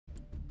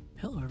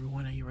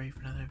everyone, are you ready for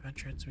another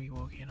adventure? It's me,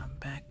 Woki, and I'm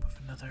back with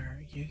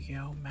another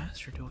Yu-Gi-Oh!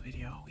 Master Duel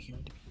video. Here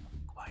to be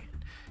quiet,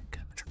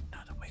 because I'm trying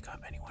not to wake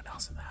up anyone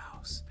else in the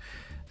house.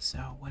 So,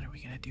 what are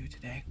we going to do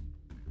today?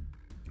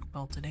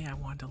 Well, today I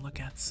wanted to look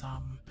at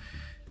some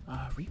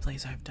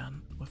replays I've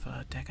done with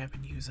a deck I've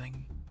been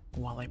using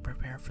while I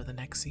prepare for the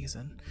next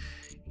season.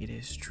 It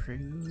is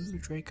True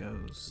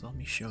Dracos. So let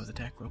me show the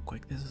deck real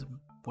quick. This is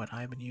what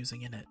I've been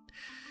using in it.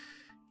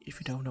 If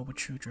you don't know what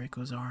True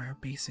Dracos are,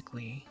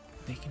 basically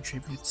they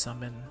contribute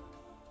summon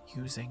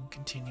using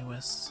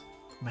continuous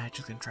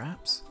magics and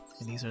traps,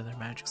 and these are their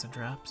magics and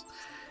traps,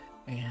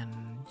 and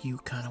you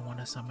kind of want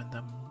to summon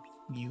them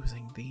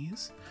using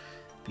these,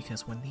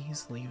 because when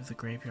these leave the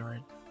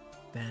graveyard,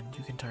 then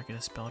you can target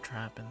a spell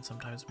trap and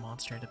sometimes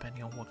monster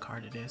depending on what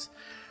card it is,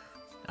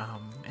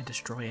 and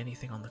destroy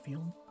anything on the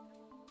field.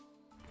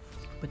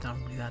 But not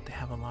only that, they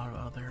have a lot of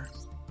other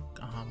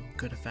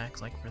good effects,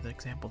 like for the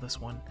example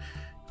this one,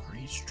 for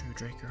each True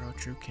Draco or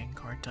True King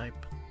card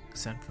type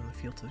sent from the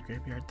field to the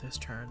graveyard this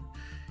turn,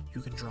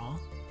 you can draw,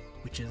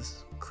 which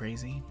is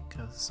crazy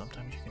because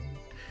sometimes you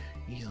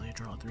can easily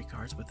draw 3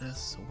 cards with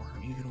this,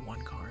 or even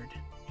 1 card,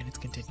 and it's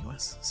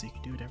continuous, so you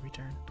can do it every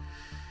turn.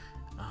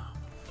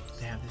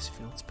 They have this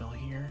field spell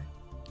here.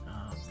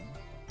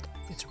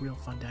 It's a real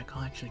fun deck.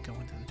 I'll actually go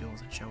into the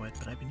duels and show it,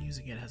 but I've been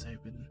using it as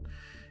I've been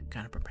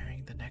kind of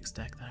preparing the next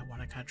deck that I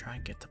want to kind of try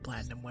and get to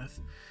platinum with,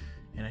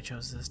 and I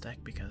chose this deck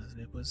because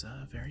it was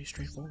very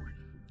straightforward.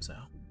 So,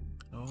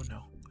 oh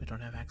no, I don't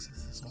have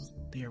access to this one.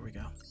 Here we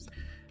go.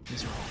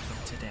 These are all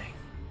from today.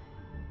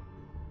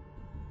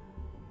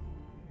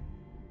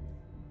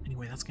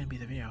 Anyway, that's gonna be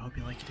the video. I hope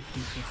you like it. If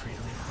you do, feel free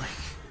to leave a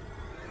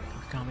like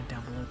or comment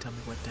down below. Tell me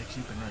what decks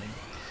you've been running.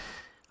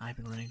 I've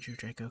been running True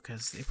Draco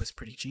because it was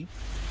pretty cheap.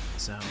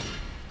 So,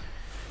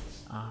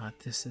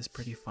 this is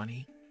pretty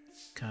funny,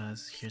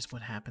 because here's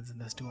what happens in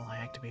this duel. I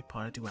activate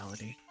Pot of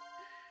Duality.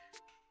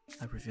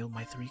 I reveal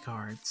my 3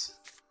 cards,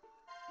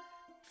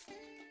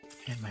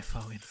 and my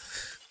foe he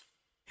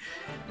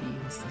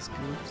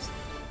insta-scoops.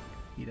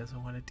 He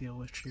doesn't want to deal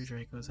with True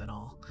Dracos at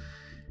all.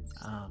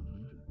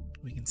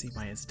 We can see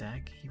by his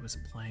deck, he was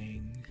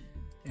playing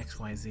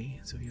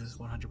XYZ, so he was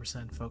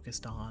 100%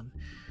 focused on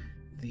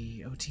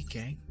the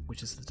OTK,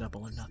 which is the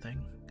double or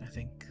nothing. I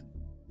think,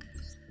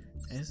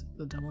 is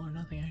the double or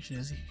nothing actually?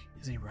 Is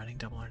he running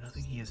double or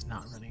nothing? He is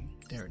not running.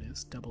 There it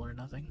is, double or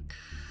nothing.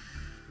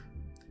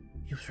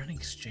 He was running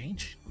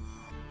exchange.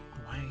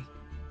 Why?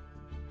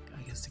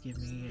 I guess to give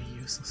me a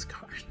useless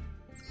card.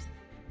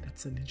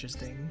 That's an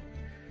interesting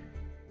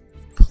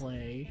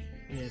play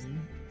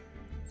in.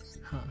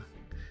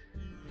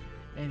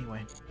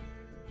 Anyway.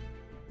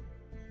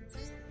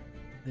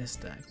 This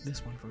deck,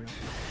 this one for real.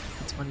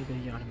 It's funny that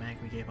he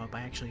automatically gave up.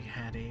 I actually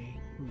had a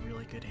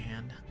really good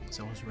hand,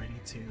 so I was ready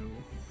to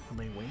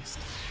lay waste.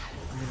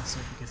 I'm gonna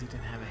assume because he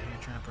didn't have a hand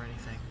trap or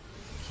anything,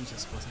 he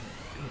just wasn't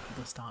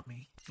able to stop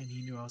me, and he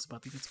knew I was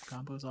about to get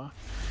some combos off.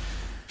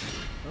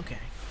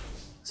 Okay,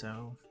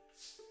 so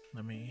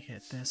let me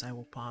hit this. I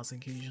will pause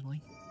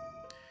occasionally.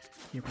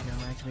 Here we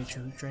go, activate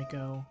True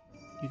Draco.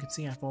 You can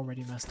see I've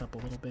already messed up a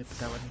little bit, but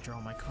that let me draw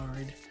my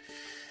card.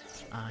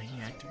 He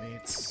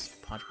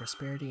activates Pot of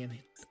Prosperity, and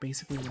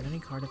basically when any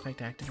card effect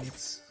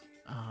activates,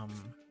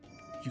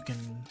 you can...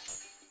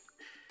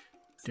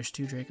 There's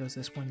 2 Dracos.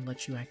 This one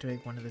lets you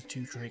activate one of the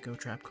 2 Draco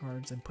trap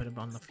cards and put him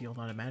on the field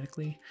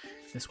automatically.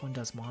 This one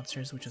does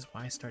monsters, which is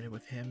why I started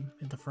with him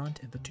in the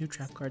front, and the 2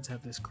 trap cards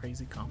have this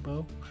crazy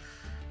combo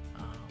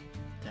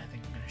that I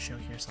think I'm going to show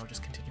here, so I'll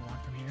just continue on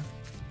from here.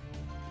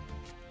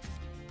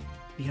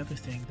 The other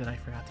thing that I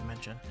forgot to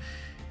mention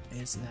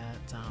is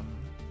that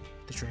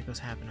the Dracos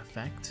have an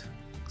effect,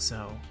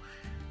 so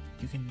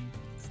you can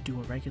do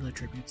a regular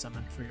tribute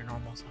summon for your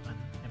normal summon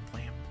and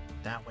play him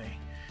that way,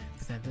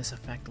 but then this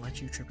effect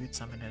lets you tribute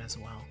summon it as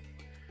well,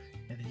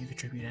 and then you can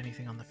tribute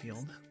anything on the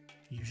field,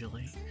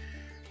 usually.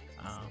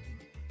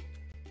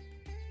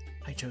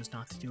 I chose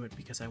not to do it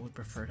because I would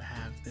prefer to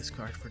have this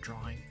card for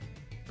drawing,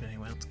 but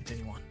anyway, let's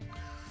continue on.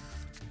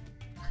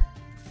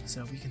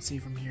 So we can see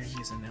from here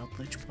he's an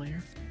Eldlich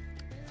player,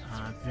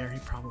 very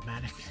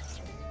problematic,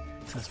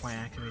 so that's why I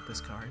activate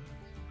this card.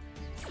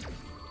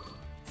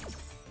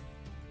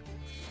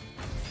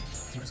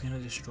 He was gonna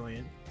destroy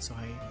it, so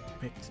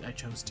I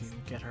chose to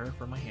get her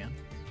from my hand.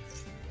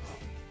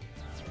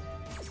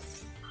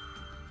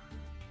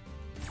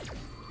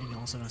 And you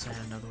also notice I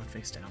had another one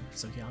face down,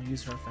 so yeah, I'll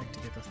use her effect to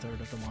get the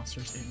 3rd of the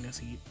monsters in this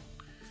heat.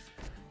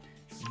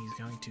 And he's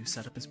going to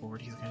set up his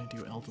board, he's going to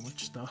do Eldlich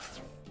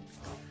stuff.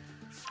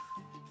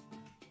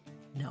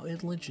 Now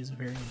Eldlich is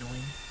very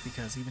annoying,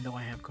 because even though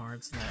I have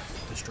cards that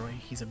destroy,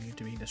 he's immune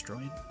to being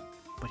destroyed,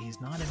 but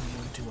he's not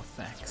immune to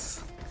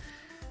effects.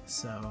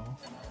 So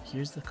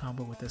here's the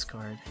combo with this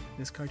card.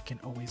 This card can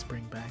always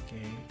bring back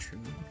a True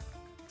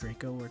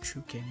Draco or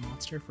True King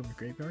monster from your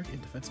graveyard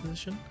in defense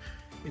position.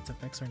 Its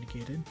effects are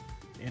negated,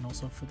 and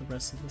also for the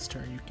rest of this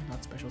turn you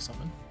cannot special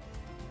summon.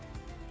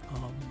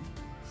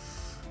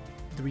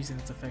 The reason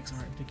its effects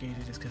aren't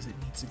negated is because it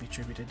needs to be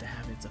tributed to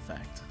have its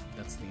effect.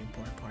 That's the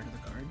important part of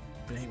the card.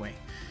 But anyway,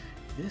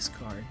 This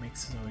card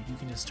makes it so you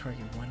can just target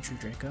one true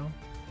Draco.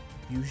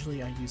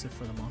 Usually I use it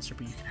for the monster,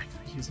 but you can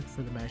actually use it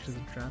for the magic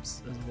and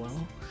traps as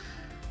well.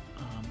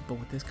 But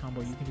with this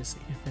combo, you can just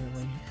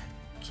infinitely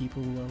keep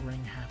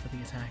lowering half of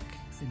the attack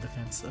in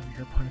defense of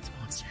your opponent's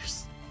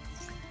monsters.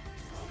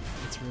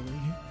 It's really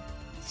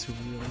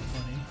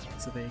funny.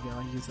 So there you go,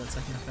 I use that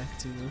second effect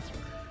to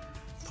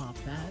pop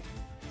that.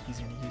 He's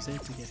going to use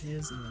it to get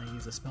his, and then I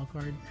use a spell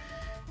card.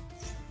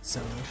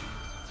 So,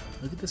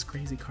 look at this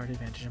crazy card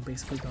advantage. I'm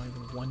basically going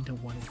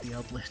 1-to-1 with the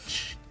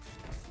Eldlich.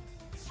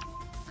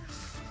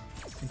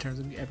 In terms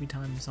of every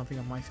time something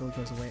on my field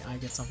goes away, I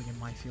get something in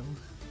my field.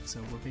 So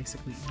we're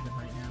basically even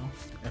right now.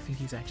 I think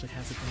he actually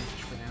has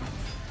advantage for now.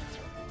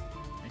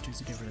 I choose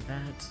to get rid of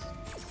that.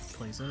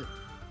 Plays it.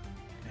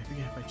 I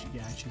forget if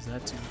I choose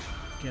that to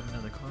get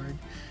another card.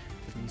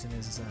 The reason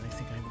is that I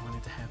think I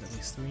wanted to have at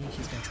least 3.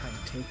 He's going to try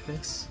and take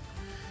this.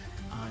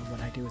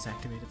 What I do is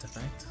activate its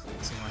effect,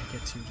 so I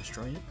get to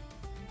destroy it.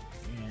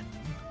 And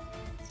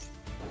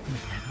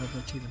make that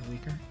Eldlich even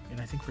weaker.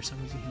 And I think for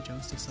some reason he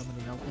chose to summon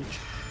an Eldlich,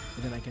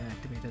 and then I can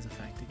activate his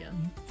effect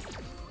again.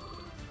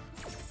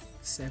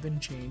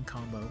 7-chain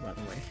combo, by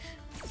the way.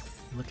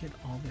 Look at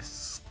all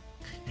this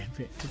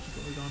advantage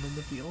going on in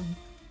the field.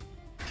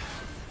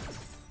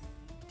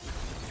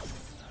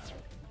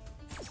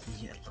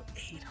 Yeah, look,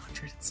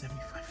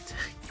 875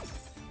 attack.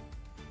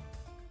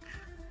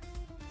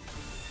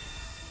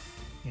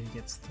 And he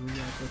gets 3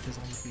 Eldliches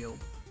on the field.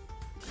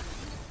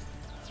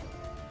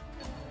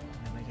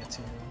 And then I get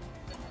to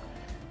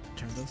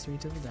turn those 3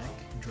 to the deck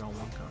and draw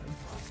 1 card.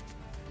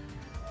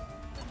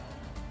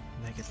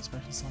 And I get the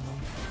special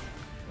summon.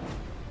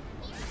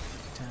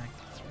 Attack.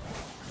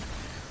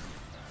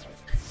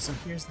 So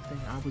here's the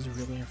thing, I was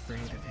really afraid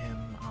of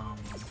him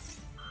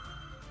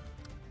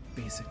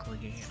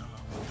basically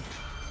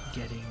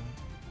getting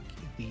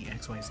the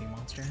XYZ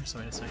monster, so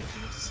I decided to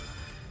just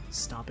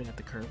stop it at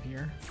the curve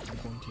here. I'm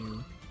going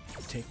to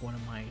take one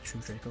of my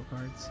true Draco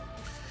cards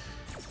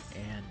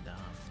and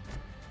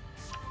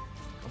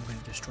I'm going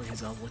to destroy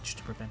his Eldlich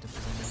to prevent it,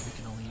 because I know we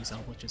can only use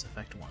Eldlich's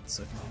effect once,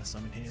 so if I'm going to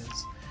summon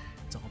his,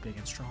 it's all big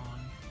and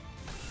strong.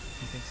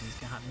 He thinks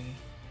he's got me.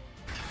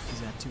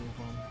 He's got 2 of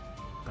them,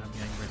 but I'm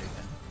getting rid of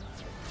him.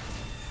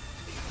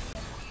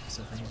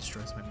 So then he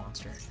destroys my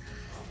monster.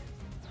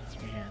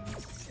 And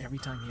every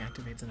time he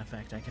activates an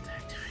effect, I get to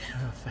activate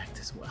an effect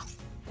as well.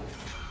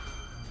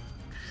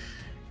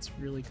 It's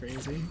really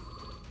crazy.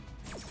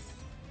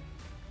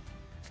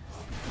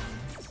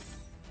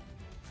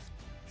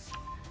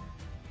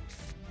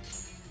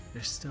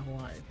 There's still a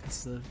lot.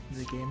 The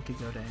game could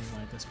go to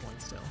anyone at this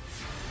point still.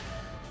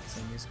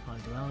 So I use upon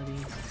duality,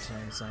 so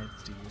I decided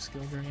to use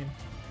skill drain,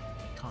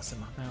 cost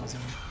him 1,000.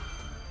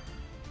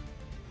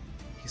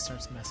 He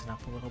starts messing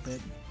up a little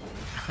bit,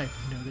 I've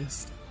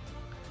noticed.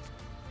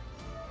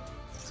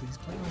 So he's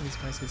playing all these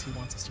cards because he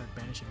wants to start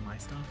banishing my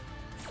stuff,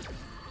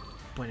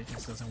 but it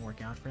just doesn't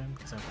work out for him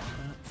because I want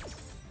that.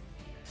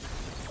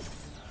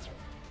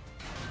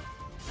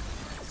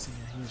 So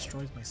yeah, he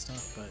destroys my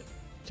stuff, but it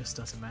just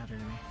doesn't matter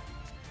to me.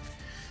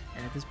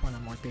 And at this point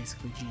I'm like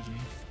basically GG.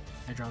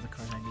 I draw the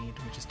card I need,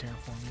 which is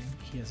terraforming.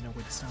 He has no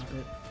way to stop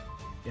it.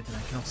 And then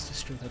I can also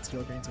destroy that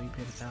skill drain, so he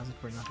paid 1,000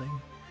 for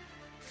nothing.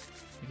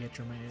 I get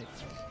dramatic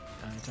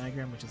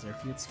diagram, which is their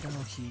field spell.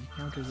 He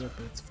counters it,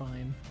 but it's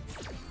fine.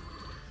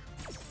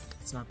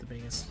 It's not the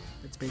biggest.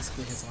 It's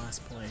basically his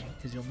last play,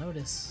 because you'll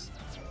notice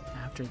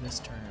after this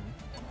turn,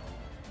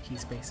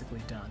 he's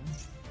basically done.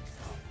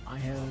 I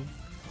have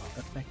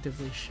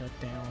effectively shut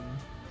down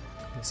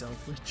his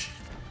Eldlich.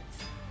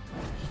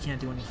 He can't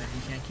do anything.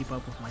 He can't keep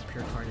up with my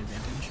pure card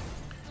advantage.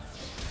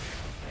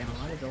 And a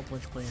lot of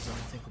Eldlich players I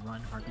don't think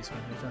run Harpy's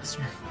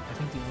Manifester. I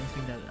think the only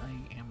thing that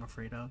I am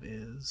afraid of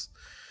is...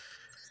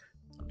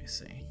 Let me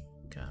see.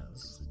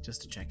 Because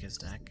just to check his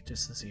deck,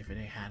 just to see if it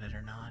had it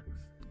or not.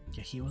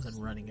 Yeah, he wasn't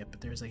running it,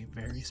 but there's a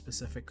very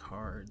specific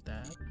card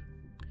that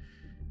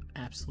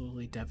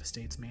absolutely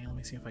devastates me. Let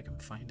me see if I can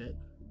find it.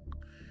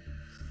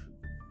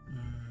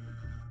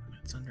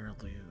 It's under a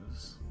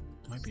lose.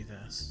 It might be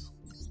this.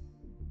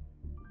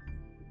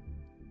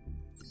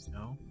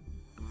 No?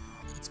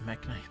 It's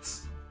Mech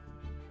Knights.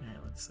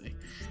 Alright, let's see.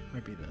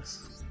 Might be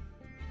this.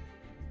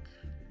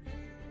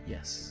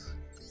 Yes.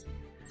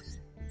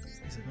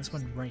 So this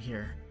one right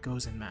here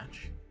goes in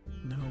match.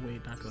 No,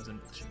 wait, not goes in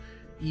match.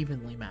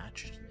 Evenly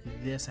matched.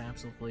 This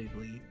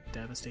absolutely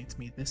devastates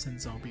me. This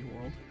and Zombie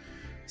World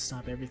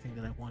stop everything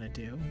that I want to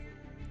do.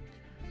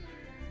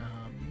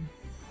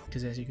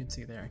 Because as you can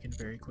see there, I can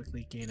very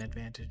quickly gain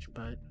advantage,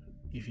 but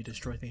if you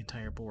destroy the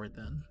entire board,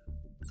 then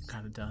I'm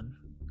kind of done.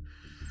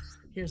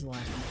 Here's the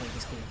last one play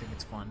this game. I think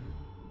it's fun.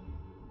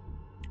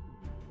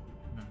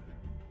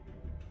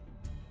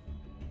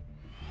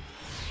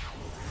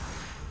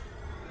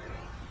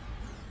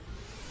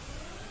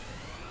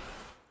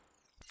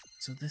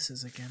 So this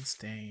is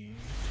against a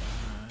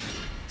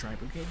Dry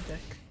Brigade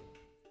deck,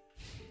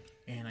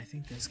 and I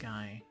think this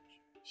guy,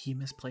 he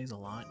misplays a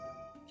lot.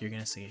 You're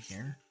gonna see it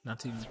here.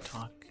 Not to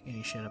talk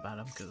any shit about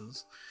him,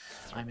 because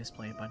I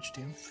misplay a bunch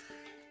too.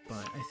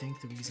 but I think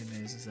the reason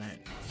is that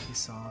he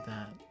saw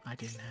that I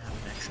didn't have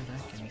an extra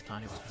deck and he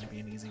thought it was going to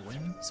be an easy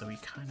win, so he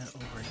kind of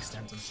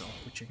overextends himself,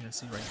 which you're going to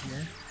see right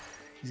here.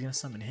 He's going to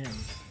summon him.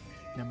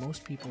 Now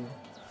most people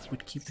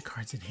would keep the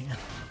cards in hand,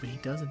 but he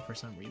doesn't for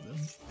some reason.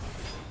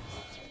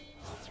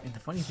 And the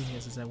funny thing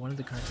is that one of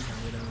the cards he got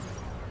rid of,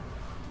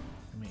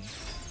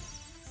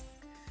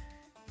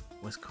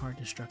 was Card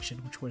Destruction,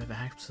 which would have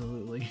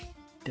absolutely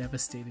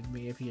devastated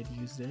me if he had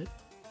used it,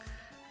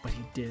 but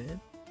he did.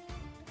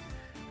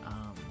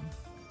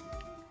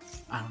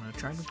 I don't know,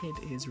 Tribe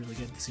Brigade is really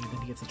good. See,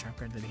 then he gets a trap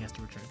card that he has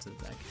to return to the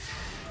deck.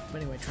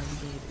 But anyway, Tribe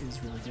Brigade is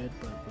really good,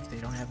 but if they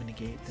don't have a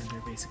negate, then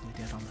they're basically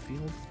dead on the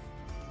field.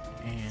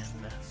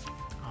 And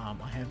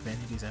I have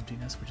Vanity's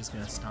Emptiness, which is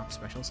going to stop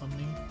special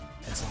summoning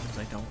as long as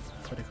I don't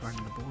put a card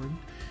on the board.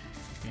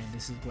 And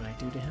this is what I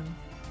do to him,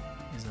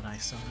 is that I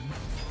summon,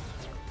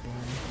 boom,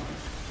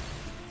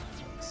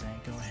 say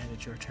go ahead,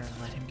 it's your turn,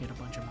 let him get a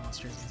bunch of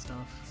monsters and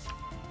stuff.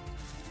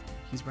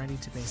 He's ready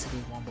to basically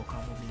wombo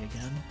combo me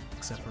again,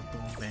 except for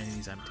boom,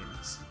 Vanity's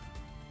Emptiness.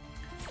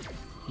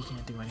 He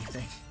can't do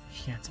anything,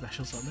 he can't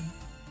special summon.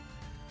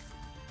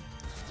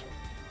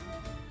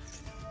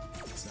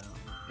 So,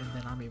 and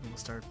then I'm able to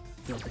start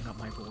building up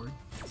my board.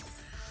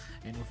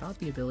 And without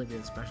the ability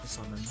to special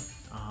summon,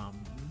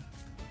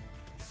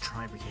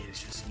 Tri Brigade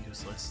is just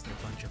useless. They're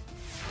a bunch of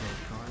dead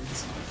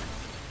cards.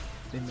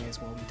 They may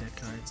as well be dead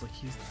cards. Like,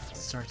 he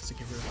starts to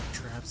get rid of like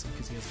traps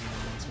because he has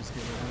no monsters to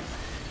get rid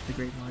of. The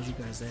Great Magi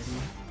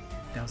Gazzetti,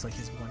 that was like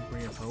his one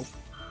ray of hope.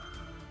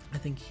 I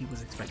think he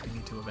was expecting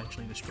me to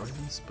eventually destroy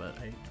this, but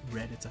I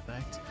read its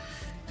effect,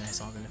 and I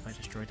saw that if I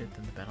destroyed it,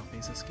 then the battle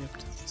phase is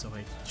skipped, so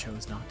I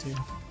chose not to.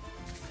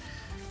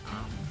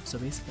 So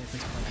basically at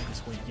this point I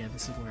just wait. Yeah,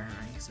 this is where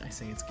I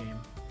say it's game.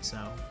 So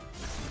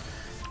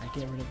I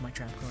get rid of my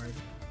trap card,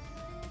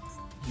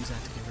 use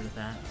that to get rid of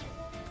that.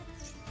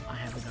 I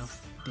have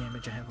enough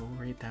damage, I have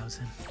over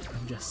 8,000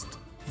 from just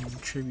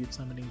tribute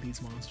summoning these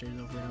monsters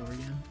over and over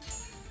again.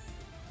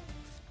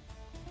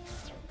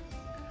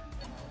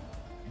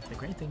 The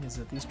great thing is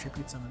that these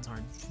tribute summons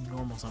aren't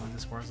normal summons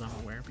as far as I'm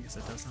aware, because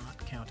it does not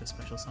count as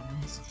special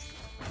summons.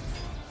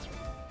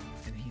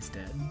 And he's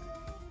dead.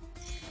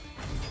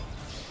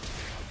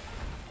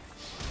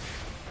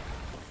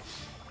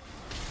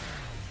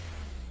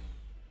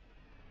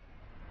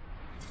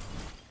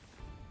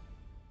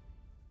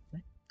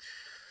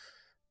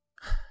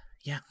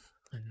 Yeah,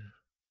 and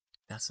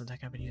that's the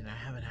deck I've been using. I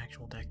have an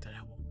actual deck that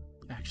I will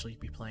actually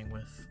be playing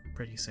with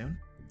pretty soon,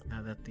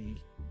 now that the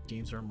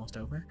games are almost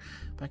over.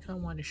 But I kind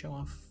of wanted to show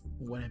off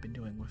what I've been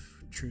doing with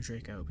True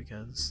Draco,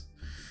 because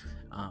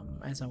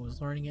as I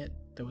was learning it,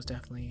 there was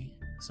definitely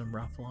some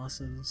rough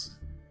losses,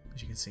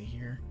 as you can see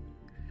here,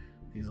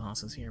 these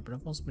losses here, but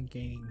I've also been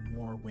gaining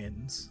more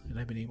wins, and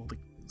I've been able to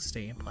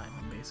stay in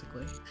Platinum,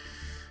 basically.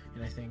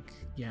 And I think,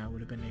 yeah, I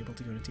would have been able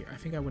to go to tier, I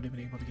think I would have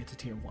been able to get to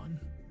tier 1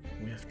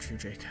 with True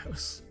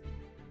Dracos,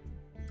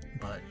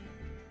 but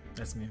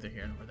that's neither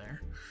here nor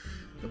there.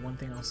 The one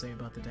thing I'll say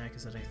about the deck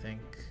is that I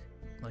think,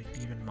 like,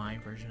 even my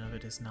version of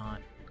it is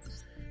not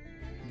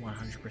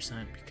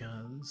 100%,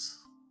 because,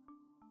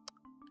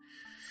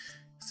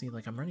 see,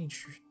 like, I'm running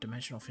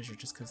Dimensional Fissure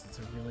just because it's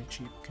a really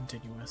cheap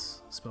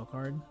continuous spell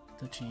card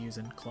that you use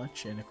in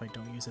clutch, and if I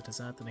don't use it as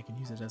that, then I can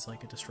use it as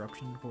like a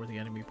disruption for the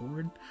enemy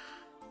board.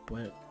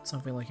 But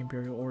something like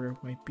Imperial Order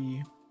might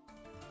be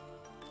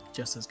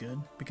just as good,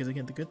 because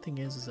again, the good thing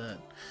is that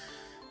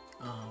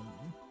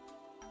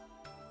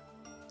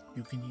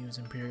you can use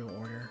Imperial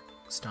Order,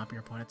 stop your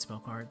opponent's spell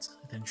cards,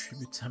 then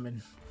tribute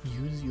summon,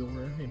 use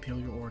your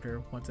Imperial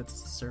Order once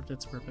it's served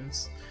its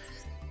purpose,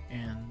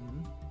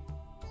 and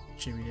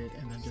tribute it,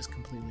 and then just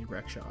completely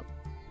wreck shop.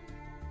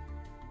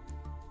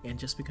 And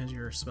just because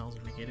your spells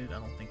are negated, I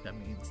don't think that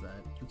means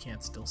that you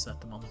can't still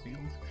set them on the field.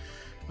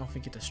 I don't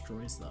think it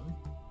destroys them.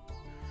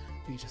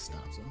 I think it just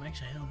stops them.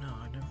 Actually, I don't know.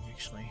 I've never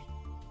actually...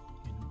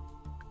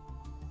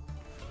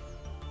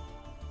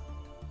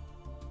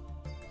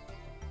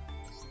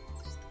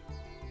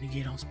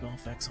 Negate all spell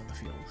effects on the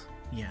field.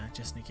 Yeah, it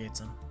just negates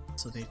them.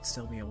 So they'd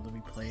still be able to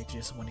be played, you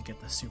just want to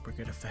get the super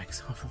good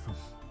effects off of them.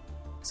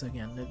 So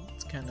again,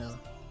 it's kind of...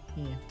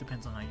 yeah,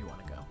 depends on how you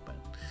want to go, but...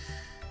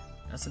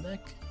 that's the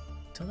deck.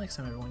 Till next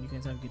time, everyone, you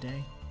guys have a good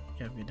day.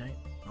 You have a good night.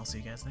 I'll see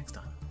you guys next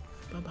time.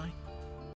 Bye-bye.